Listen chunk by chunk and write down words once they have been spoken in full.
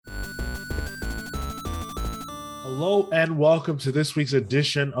Hello and welcome to this week's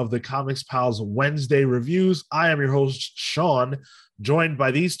edition of the Comics Pals Wednesday Reviews. I am your host, Sean, joined by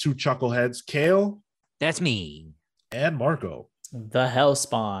these two chuckleheads, Kale. That's me. And Marco. The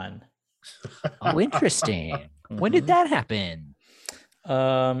Hellspawn. Oh, interesting. When did that happen?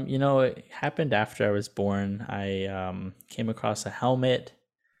 It happened after I was born. I came across a helmet.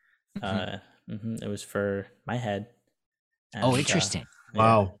 It was for my head. And, interesting.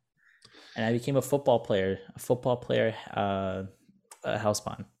 Wow. And I became a football player. A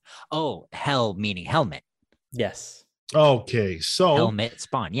Hellspawn. Oh, hell meaning helmet. Yes. Okay, so helmet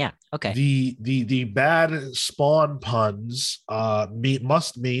spawn. Yeah. Okay. The bad Spawn puns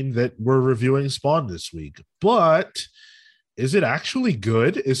must mean that we're reviewing Spawn this week. But is it actually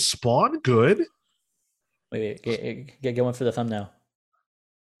good? Is Spawn good? Wait, get one for the thumbnail.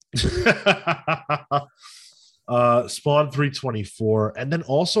 Spawn 324, and then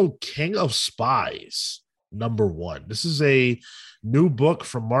also King of Spies #1. This is a new book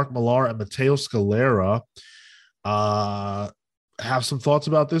from Mark Millar and Matteo Scalera. Have some thoughts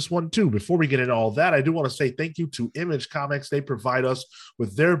about this one too. Before we get into all that, I do want to say thank you to Image Comics. They provide us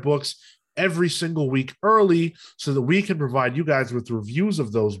with their books every single week early so that we can provide you guys with reviews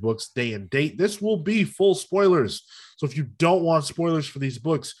of those books day and date. This will be full spoilers. So if you don't want spoilers for these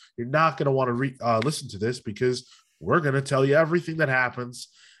books, you're not going to want to listen to this because we're going to tell you everything that happens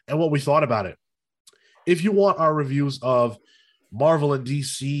and what we thought about it. If you want our reviews of Marvel and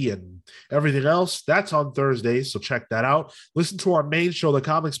DC and everything else, that's on Thursdays, so check that out. Listen to our main show, The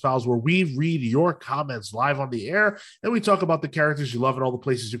Comics Pals, where we read your comments live on the air, and we talk about the characters you love and all the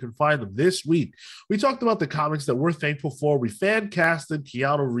places you can find them. This week, we talked about the comics that we're thankful for. We fan-casted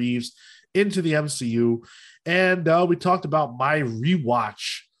Keanu Reeves into the MCU, and we talked about my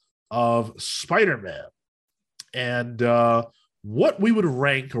rewatch of Spider-Man and what we would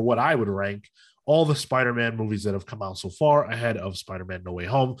rank, or what I would rank, all the Spider-Man movies that have come out so far ahead of Spider-Man No Way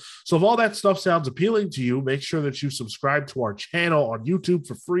Home. So if all that stuff sounds appealing to you, make sure that you subscribe to our channel on YouTube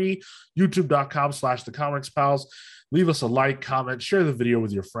for free, youtube.com/thecomicspals. Leave us a like, comment, share the video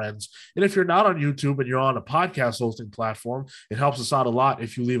with your friends. And if you're not on YouTube and you're on a podcast hosting platform, it helps us out a lot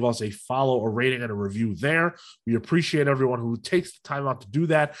if you leave us a follow, a rating, and a review there. We appreciate everyone who takes the time out to do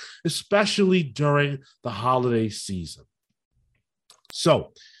that, especially during the holiday season.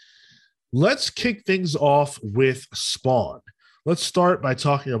 So, let's kick things off with Spawn. Let's start by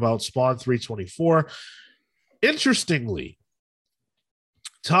talking about Spawn 324. Interestingly,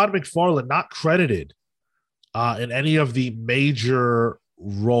 Todd McFarlane not credited in any of the major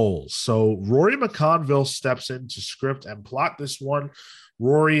roles. So Rory McConville steps in to script and plot this one.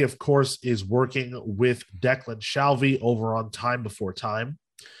 Rory, of course, is working with Declan Shalvey over on Time Before Time.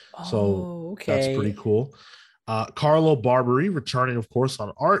 That's pretty cool. Carlo Barberi returning, of course,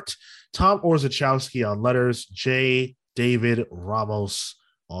 on art. Tom Orzechowski on letters. J. David Ramos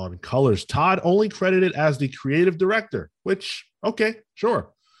on colors. Todd only credited as the creative director, which, okay,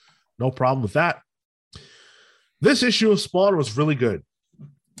 sure. No problem with that. This issue of Spawn was really good.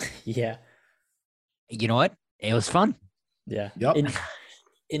 Yeah. You know what? It was fun. Yeah. Yep.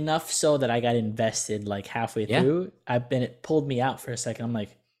 Enough so that I got invested like halfway through. It pulled me out for a second. I'm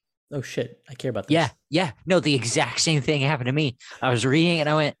like, oh shit, I care about this. Yeah. No, the exact same thing happened to me. I was reading and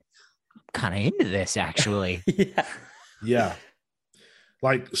I went, I'm kind of into this actually. Yeah.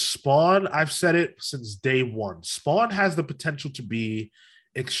 Like Spawn, I've said it since day one. Spawn has the potential to be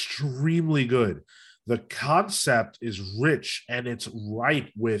extremely good. The concept is rich and it's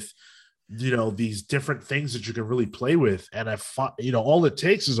ripe with, these different things that you can really play with. And all it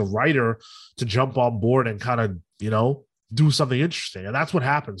takes is a writer to jump on board and kind of, do something interesting. And that's what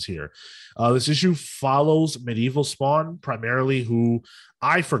happens here. This issue follows Medieval Spawn primarily, who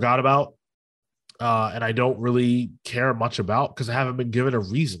I forgot about and I don't really care much about because I haven't been given a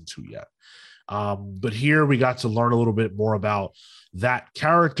reason to yet. But here we got to learn a little bit more about that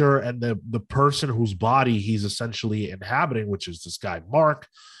character and the person whose body he's essentially inhabiting, which is this guy, Mark.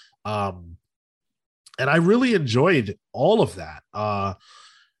 And I really enjoyed all of that.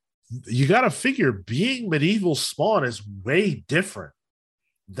 You got to figure being Medieval Spawn is way different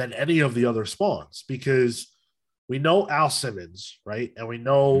than any of the other Spawns because we know Al Simmons, right? And we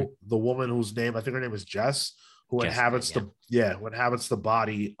know the woman whose name, I think her name is Jess, who inhabits the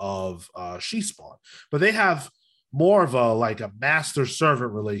body of She-Spawn. But they have more of a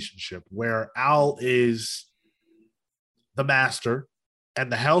master-servant relationship where Al is the master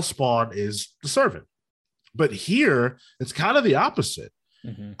and the Hellspawn is the servant. But here, it's kind of the opposite.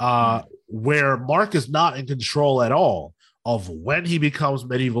 Where Mark is not in control at all of when he becomes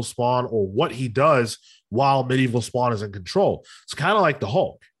Medieval Spawn or what he does while Medieval Spawn is in control. It's kind of like the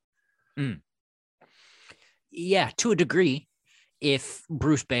Hulk. Yeah, to a degree. If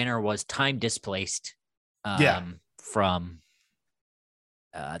Bruce Banner was time displaced from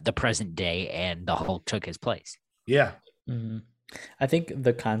the present day and the Hulk took his place. Yeah. Mm-hmm. I think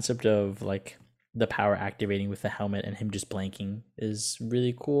the concept of like the power activating with the helmet and him just blanking is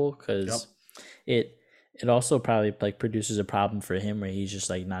really cool because it also probably like produces a problem for him where he's just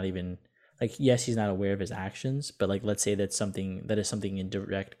like not even like, yes, he's not aware of his actions, but like let's say that is something in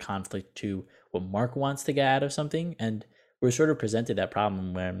direct conflict to what Mark wants to get out of something, and we're sort of presented that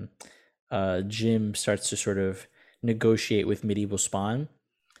problem when Jim starts to sort of negotiate with medieval Spawn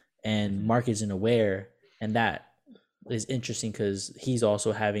and Mark isn't aware, and that is interesting because he's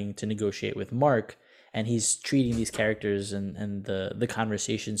also having to negotiate with Mark, and he's treating these characters and the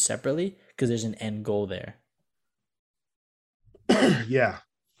conversation separately because there's an end goal there. Yeah,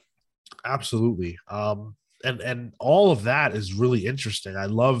 absolutely. And all of that is really interesting. I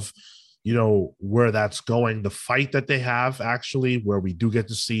love, where that's going. The fight that they have, actually, where we do get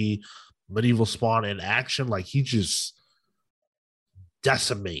to see medieval Spawn in action, like he just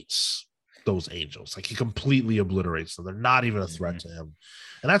decimates those angels. Like he completely obliterates them. They're not even a threat to him.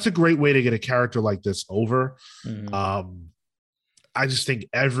 And that's a great way to get a character like this over. I just think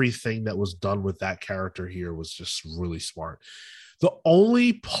everything that was done with that character here was just really smart. The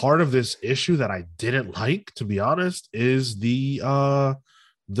only part of this issue that I didn't like, to be honest, is the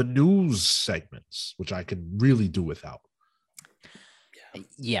news segments, which I can really do without.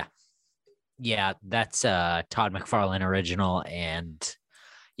 Yeah, that's Todd McFarlane original, and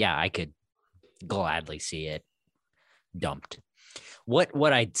yeah, I could gladly see it dumped.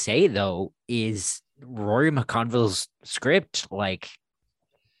 What I'd say though is Rory McConville's script, like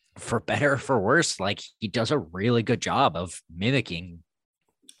for better or for worse, like he does a really good job of mimicking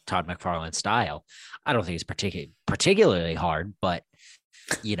Todd McFarlane's style. I don't think it's particularly hard, but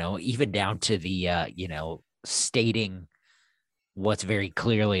even down to the stating what's very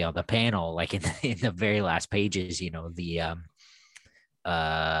clearly on the panel, like in the very last pages,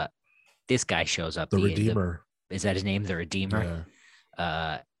 this guy shows up. The Redeemer. Is that his name? The Redeemer.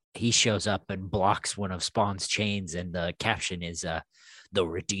 Yeah. He shows up and blocks one of Spawn's chains, and the caption is the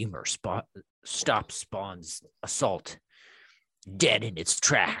Redeemer stops Spawn's assault dead in its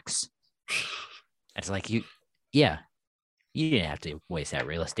tracks. It's like you didn't have to waste that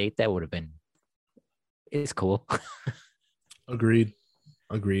real estate. That would have been, it's cool. Agreed.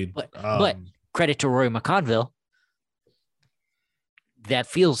 But credit to Rory McConville. That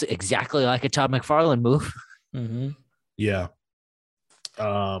feels exactly like a Todd McFarlane move. Mm-hmm. Yeah.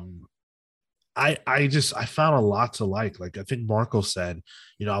 I found a lot to like. Like I think Marco said,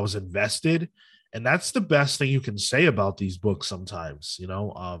 I was invested, and that's the best thing you can say about these books sometimes,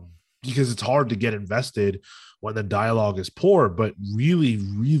 because it's hard to get invested when the dialogue is poor, but really,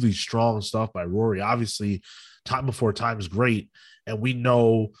 really strong stuff by Rory. Obviously, Time Before Time is great, and we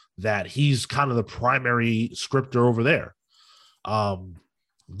know that he's kind of the primary scripter over there.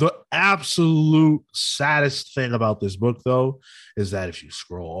 The absolute saddest thing about this book, though, is that if you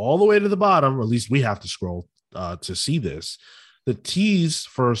scroll all the way to the bottom, or at least we have to scroll to see this, the tease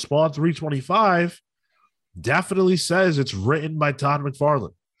for Spawn 325 definitely says it's written by Todd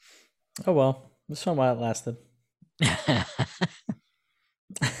McFarlane. Oh, well, this one while it lasted.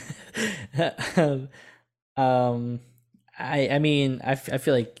 I mean, I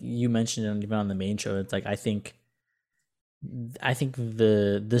feel like you mentioned it even on the main show. It's like I think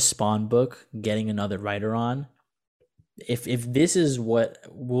the Spawn book getting another writer on, if this is what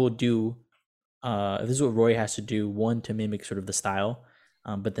we'll do, if this is what Roy has to do, one, to mimic sort of the style,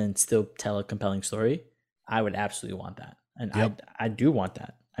 but then still tell a compelling story, I would absolutely want that, and I do want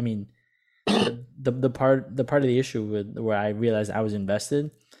that. I mean, the part of the issue with where I realized I was invested,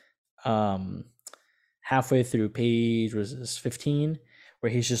 halfway through page was 15,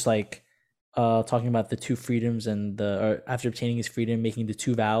 where he's just like talking about the two freedoms and after obtaining his freedom, making the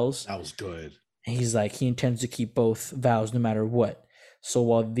two vows. That was good. And he's like, he intends to keep both vows no matter what. So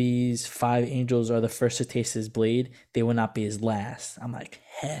while these 5 angels are the first to taste his blade, they will not be his last. I'm like,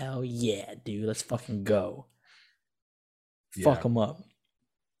 hell yeah, dude, let's fucking go. Fuck him up.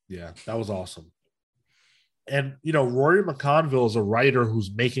 Yeah, that was awesome. And, Rory McConville is a writer who's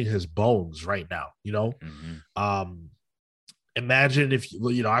making his bones right now, Imagine if,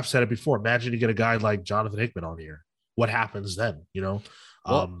 I've said it before, imagine you get a guy like Jonathan Hickman on here. What happens then,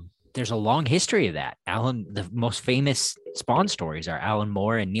 Well, there's a long history of that. The most famous Spawn stories are Alan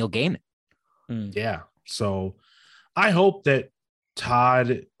Moore and Neil Gaiman. Yeah. So I hope that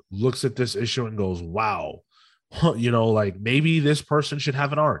Todd looks at this issue and goes, wow, like maybe this person should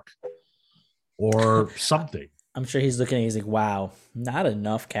have an arc or something. I'm sure he's looking at it, he's like, wow, not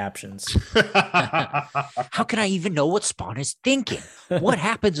enough captions. How can I even know what Spawn is thinking? What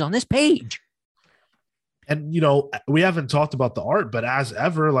happens on this page? And, we haven't talked about the art, but as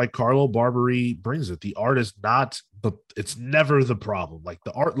ever, like Carlo Barberi brings it. The art is it's never the problem. Like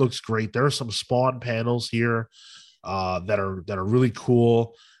the art looks great. There are some Spawn panels here that are really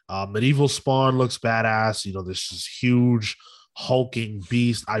cool. Medieval Spawn looks badass. This is huge hulking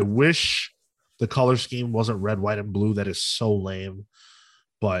beast. I wish the color scheme wasn't red, white, and blue. That is so lame.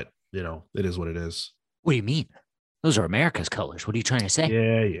 But, it is what it is. What do you mean? Those are America's colors. What are you trying to say?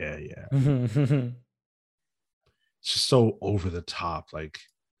 Yeah. It's just so over the top. Like,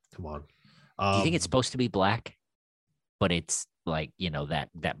 come on. Do you think it's supposed to be black? But it's like, that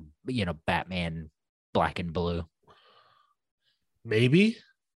Batman black and blue. Maybe.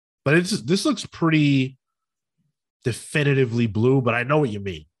 But this looks pretty definitively blue, but I know what you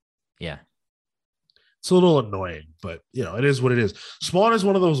mean. Yeah. It's a little annoying, but it is what it is. Spawn is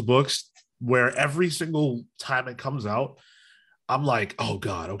one of those books where every single time it comes out, I'm like, oh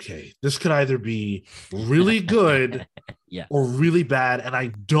God, okay, this could either be really good or really bad. And I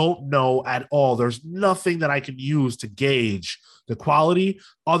don't know at all. There's nothing that I can use to gauge the quality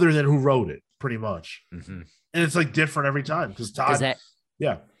other than who wrote it, pretty much. Mm-hmm. And it's like different every time because Todd,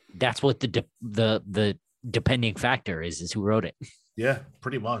 that's what the depending factor is who wrote it. Yeah,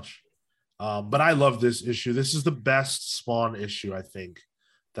 pretty much. But I love this issue. This is the best Spawn issue, I think,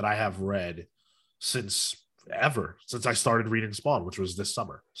 that I have read since I started reading Spawn, which was this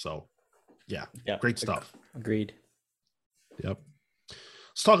summer. So yeah, great stuff. Agreed. Yep.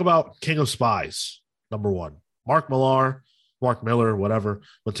 Let's talk about King of Spies, #1. Mark Miller, whatever.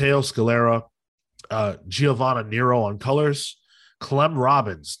 Matteo Scalera, Giovanna Nero on colors. Clem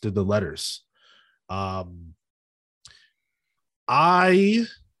Robbins did the letters. I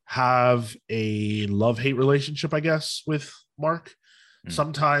have a love-hate relationship, I guess, with Mark.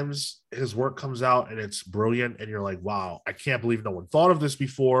 Sometimes his work comes out and it's brilliant and you're like, wow, I can't believe no one thought of this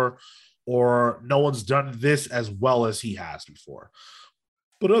before, or no one's done this as well as he has before.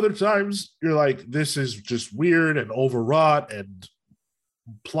 But other times you're like, this is just weird and overwrought and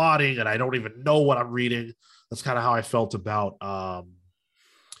plotting and I don't even know what I'm reading. That's kind of how I felt about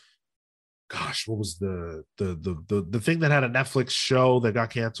what was the thing that had a Netflix show that got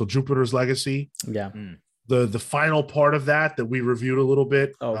canceled, Jupiter's Legacy? Yeah. The final part of that we reviewed a little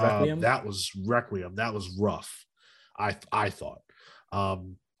bit. Requiem? That was Requiem. That was rough. I thought.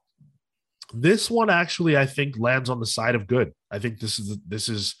 This one actually, I think, lands on the side of good. I think this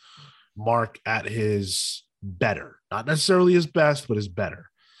is Mark at his better, not necessarily his best, but his better.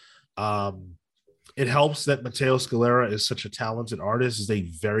 It helps that Matteo Scalera is such a talented artist. It's a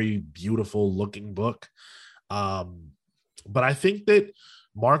very beautiful looking book. But I think that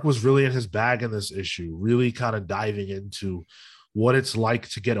Mark was really in his bag in this issue, really kind of diving into what it's like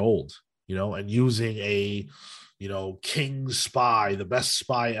to get old, and using a, king spy, the best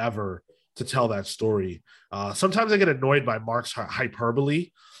spy ever, to tell that story. Sometimes I get annoyed by Mark's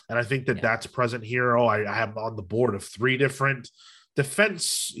hyperbole, and I think that's present here. I have on the board of 3 different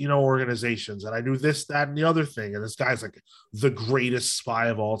defense, organizations, and I do this, that, and the other thing, and this guy's like the greatest spy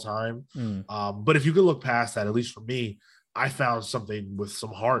of all time. But if you could look past that, at least for me, I found something with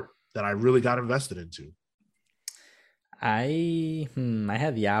some heart that I really got invested into. I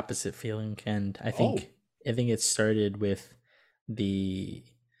had the opposite feeling, and I think it started with the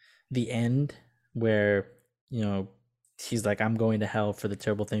end where he's like, I'm going to hell for the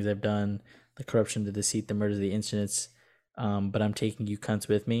terrible things I've done, the corruption, the deceit, the murders, the incidents, but I'm taking you cunts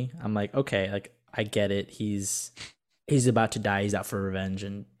with me. I'm like, okay, like I get it. He's about to die. He's out for revenge,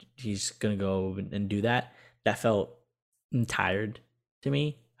 and he's gonna go and do that. That felt tired to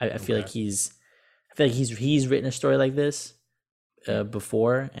me. I feel like he's written a story like this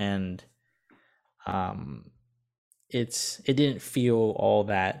before, and it didn't feel all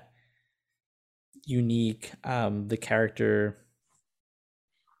that unique. The character,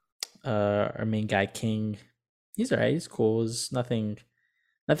 our main guy King, he's alright. He's cool. It's nothing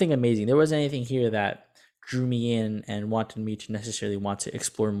amazing. There wasn't anything here that drew me in and wanted me to necessarily want to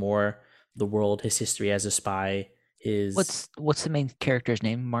explore more the world, his history as a spy. What's the main character's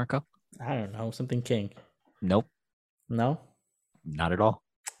name, Marco? I don't know, something King. Nope. No? Not at all.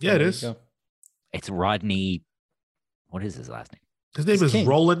 Yeah, it is. It's Rodney. What is his last name? His name is King.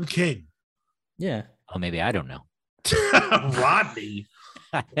 Roland King. Yeah. Oh, maybe I don't know. Rodney.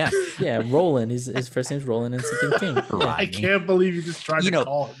 Yeah, Roland. His first name's Roland and something King. Yeah. I can't believe you just tried to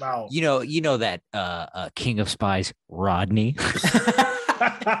call him out. You know that King of Spies, Rodney.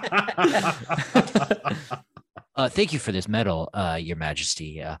 Thank you for this medal, Your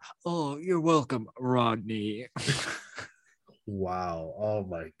Majesty. Oh, you're welcome, Rodney. Wow. Oh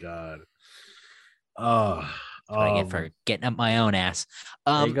my God. Uh, That's what I get for getting up my own ass.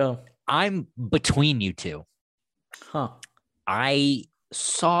 There you go. I'm between you two. Huh. I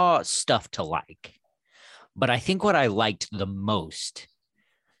saw stuff to like, but I think what I liked the most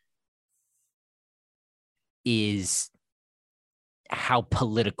is how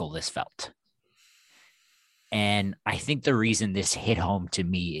political this felt. And I think the reason this hit home to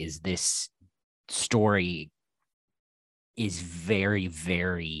me is this story is very,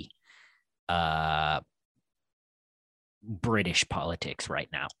 very British politics right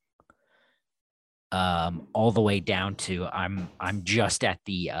now. All the way down to I'm just at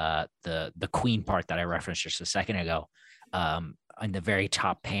the Queen part that I referenced just a second ago. On the very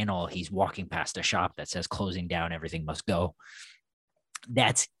top panel, he's walking past a shop that says closing down, everything must go.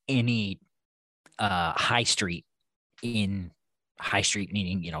 That's any high street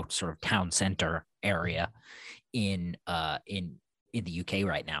meaning, you know, sort of town center area in the UK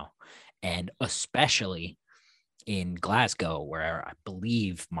right now, and especially in Glasgow, where I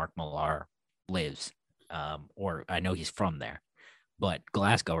believe Mark Millar lives, or I know he's from there. But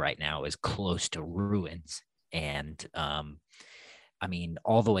Glasgow right now is close to ruins, and I mean,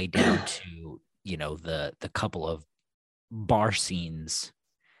 all the way down to, you know, the couple of bar scenes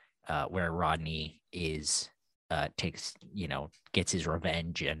where Rodney is takes, you know, gets his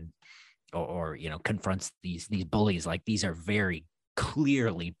revenge and or you know, confronts these bullies. Like, these are very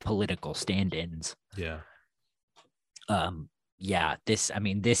clearly political stand-ins. Yeah. Yeah, this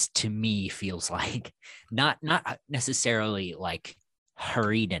to me feels like not necessarily like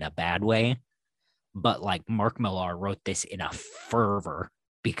hurried in a bad way, but like Mark Millar wrote this in a fervor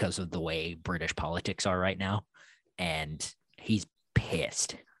because of the way British politics are right now, and he's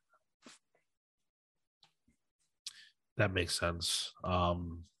pissed. That makes sense. I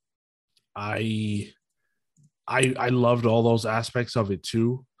loved all those aspects of it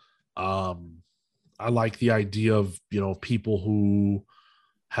too. I like the idea of, you know, people who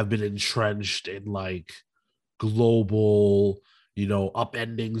have been entrenched in like global, you know,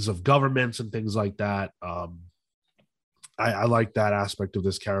 upendings of governments and things like that. I like that aspect of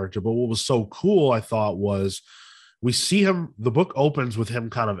this character. But what was so cool, I thought, was we see him, the book opens with him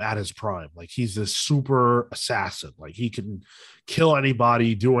kind of at his prime. Like, he's this super assassin. Like, he can kill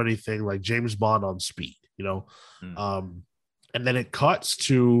anybody, do anything, like James Bond on speed, you know? And then it cuts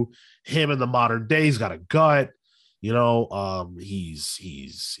to him in the modern day. He's got a gut, you know,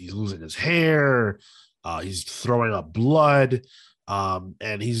 he's losing his hair, he's throwing up blood,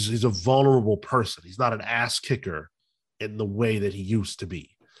 and he's a vulnerable person. He's not an ass kicker in the way that he used to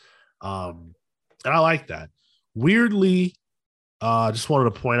be. And I like that. Weirdly, just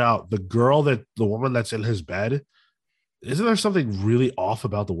wanted to point out the woman that's in his bed. Isn't there something really off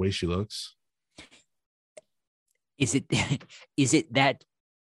about the way she looks? Is it that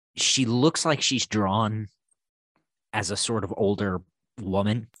she looks like she's drawn as a sort of older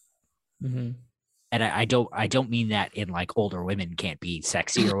woman? Mm-hmm. And I don't mean that in like older women can't be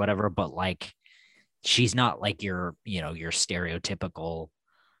sexy or whatever, but like, she's not like your, you know, your stereotypical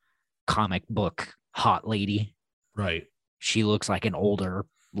comic book hot lady. Right. She looks like an older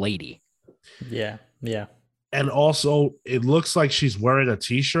lady. Yeah. Yeah. And also, it looks like she's wearing a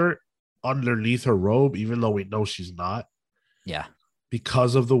t-shirt underneath her robe, even though we know she's not. Yeah.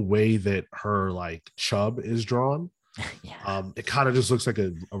 Because of the way that her like chub is drawn. Yeah. It kind of just looks like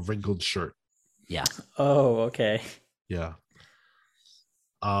a wrinkled shirt. Yeah. Oh, okay. Yeah.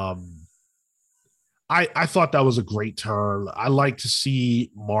 I thought that was a great turn. I like to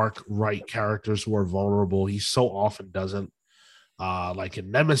see Mark write characters who are vulnerable. He so often doesn't. Like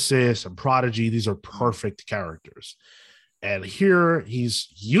in Nemesis and Prodigy, these are perfect characters. And here he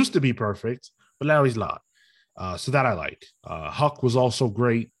used to be perfect, but now he's not. So that I like. Huck was also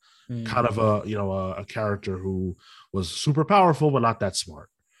great. Kind of a character who was super powerful, but not that smart.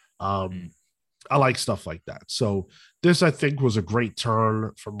 I like stuff like that. So this, I think, was a great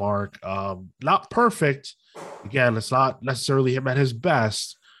turn for Mark. Not perfect. Again, it's not necessarily him at his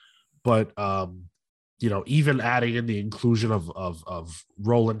best, but you know, even adding in the inclusion of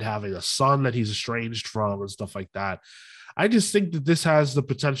Roland having a son that he's estranged from and stuff like that. I just think that this has the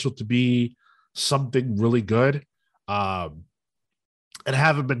potential to be something really good, and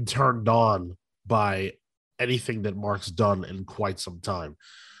haven't been turned on by anything that Mark's done in quite some time.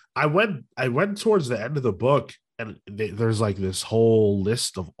 I went towards the end of the book, and there's like this whole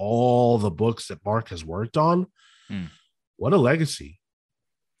list of all the books that Mark has worked on. What a legacy.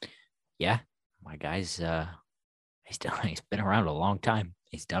 Yeah. My guy's he's been around a long time.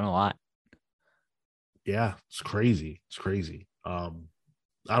 He's done a lot. Yeah, it's crazy. It's crazy. I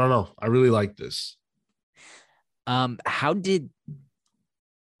don't know. I really like this. How did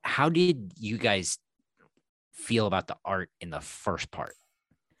you guys feel about the art in the first part?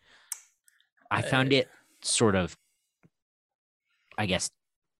 I found it sort of, I guess,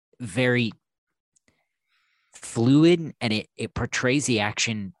 very fluid, and it portrays the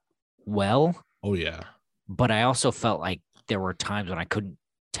action well. Oh yeah. But I also felt like there were times when I couldn't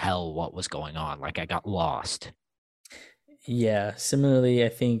tell what was going on. Like I got lost. Yeah. Similarly, I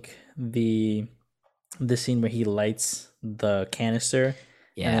think the scene where he lights the canister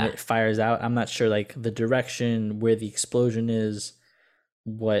and then Yeah. it fires out. I'm not sure like the direction, where the explosion is,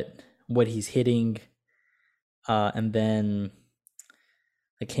 what he's hitting, and then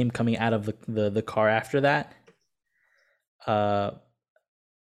like him coming out of the car after that.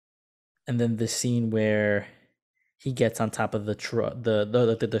 And then the scene where he gets on top of the truck,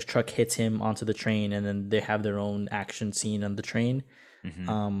 the truck hits him onto the train, and then they have their own action scene on the train.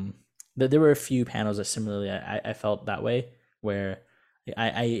 Mhm. There were a few panels that similarly I felt that way, where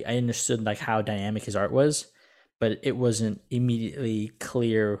I understood like how dynamic his art was, but it wasn't immediately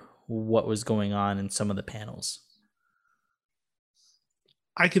clear what was going on in some of the panels.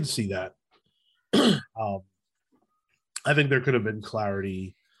 I can see that. I think there could have been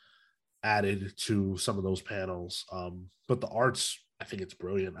clarity added to some of those panels. But the arts, I think it's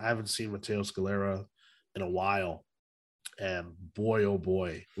brilliant. I haven't seen Matteo Scalera in a while. And boy, oh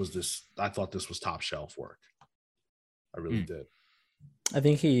boy, was this, I thought this was top shelf work. I really did. I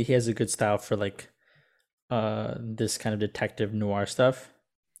think he has a good style for like this kind of detective noir stuff.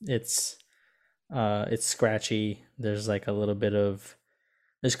 It's scratchy. There's like a little bit of,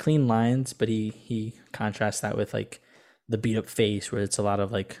 there's clean lines, but he contrasts that with like the beat up face where it's a lot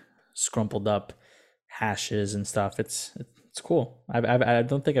of like scrumpled up hashes and stuff. It's cool. I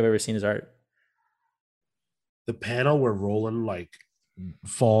don't think I've ever seen his art. The panel where Roland like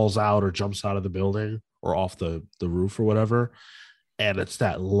falls out or jumps out of the building or off the roof or whatever, and it's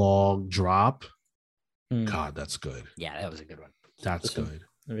that long drop. God, that's good. Yeah, that was a good one. That's good.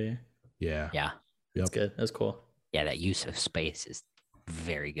 Yeah. Yeah. That's good. That's cool. Yeah, that use of space is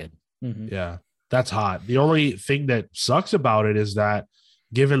very good. Mm-hmm. Yeah, that's hot. The only thing that sucks about it is that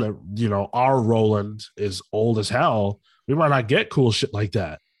given that, our Roland is old as hell, we might not get cool shit like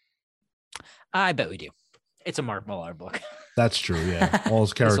that. I bet we do. It's a Mark Millar book. That's true. Yeah. All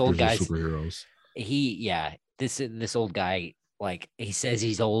his characters are superheroes. This old guy, like he says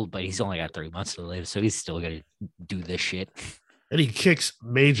he's old, but he's only got 3 months to live. So he's still going to do this shit. And he kicks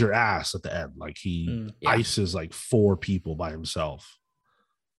major ass at the end. Like he ices like 4 people by himself.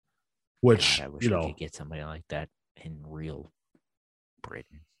 Which, God, I wish we could get somebody like that in real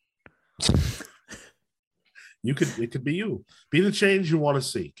Britain. It could be you. Be the change you want to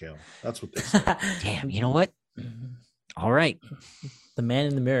see, Kale. That's what they say. Damn, you know what? All right. The man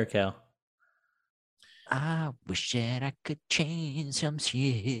in the mirror, Cal. I wish that I could change some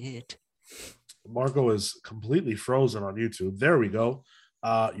shit. Marco is completely frozen on YouTube. There we go.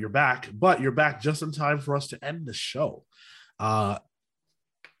 You're back, but you're back just in time for us to end the show.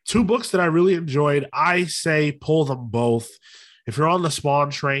 2 books that I really enjoyed. I say pull them both. If you're on the Spawn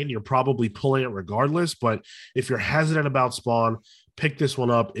train, you're probably pulling it regardless. But if you're hesitant about Spawn, pick this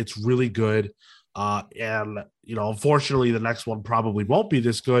one up. It's really good. And unfortunately, the next one probably won't be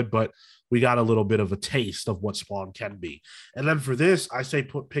this good, but we got a little bit of a taste of what Spawn can be. And then for this, I say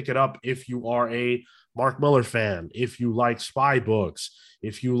pick it up if you are a Mark Millar fan, if you like spy books,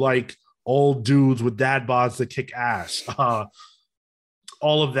 if you like old dudes with dad bods that kick ass.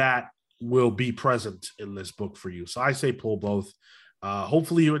 All of that will be present in this book for you. So I say pull both.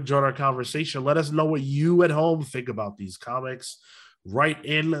 Hopefully you enjoyed our conversation. Let us know what you at home think about these comics. Write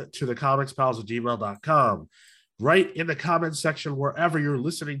in to the comicspals@gmail.com. Write in the comment section wherever you're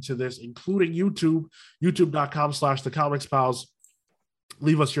listening to this, including YouTube, youtube.com/thecomicspals.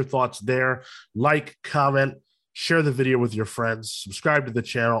 Leave us your thoughts there. Like, comment, share the video with your friends, subscribe to the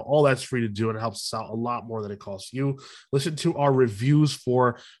channel. All that's free to do, and it helps us out a lot more than it costs you. Listen to our reviews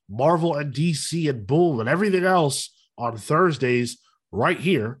for Marvel and DC and Boom and everything else on Thursdays right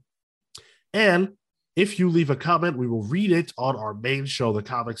here. And if you leave a comment, we will read it on our main show, The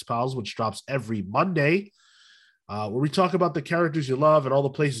Comics Pals, which drops every Monday, where we talk about the characters you love and all the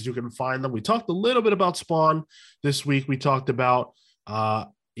places you can find them. We talked a little bit about Spawn this week. We talked about,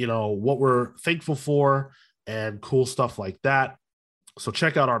 what we're thankful for and cool stuff like that. So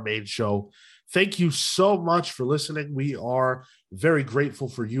check out our main show. Thank you so much for listening. We are very grateful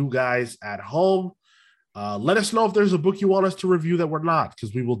for you guys at home. Let us know if there's a book you want us to review that we're not,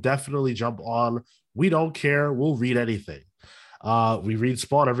 because we will definitely jump on. We don't care. We'll read anything. We read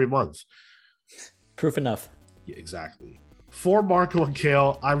Spawn every month. Proof enough. Yeah, exactly. For Marco and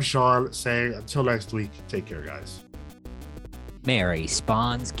Kale, I'm Sean saying until next week, take care, guys. Merry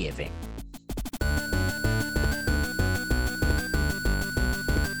Spawns Giving.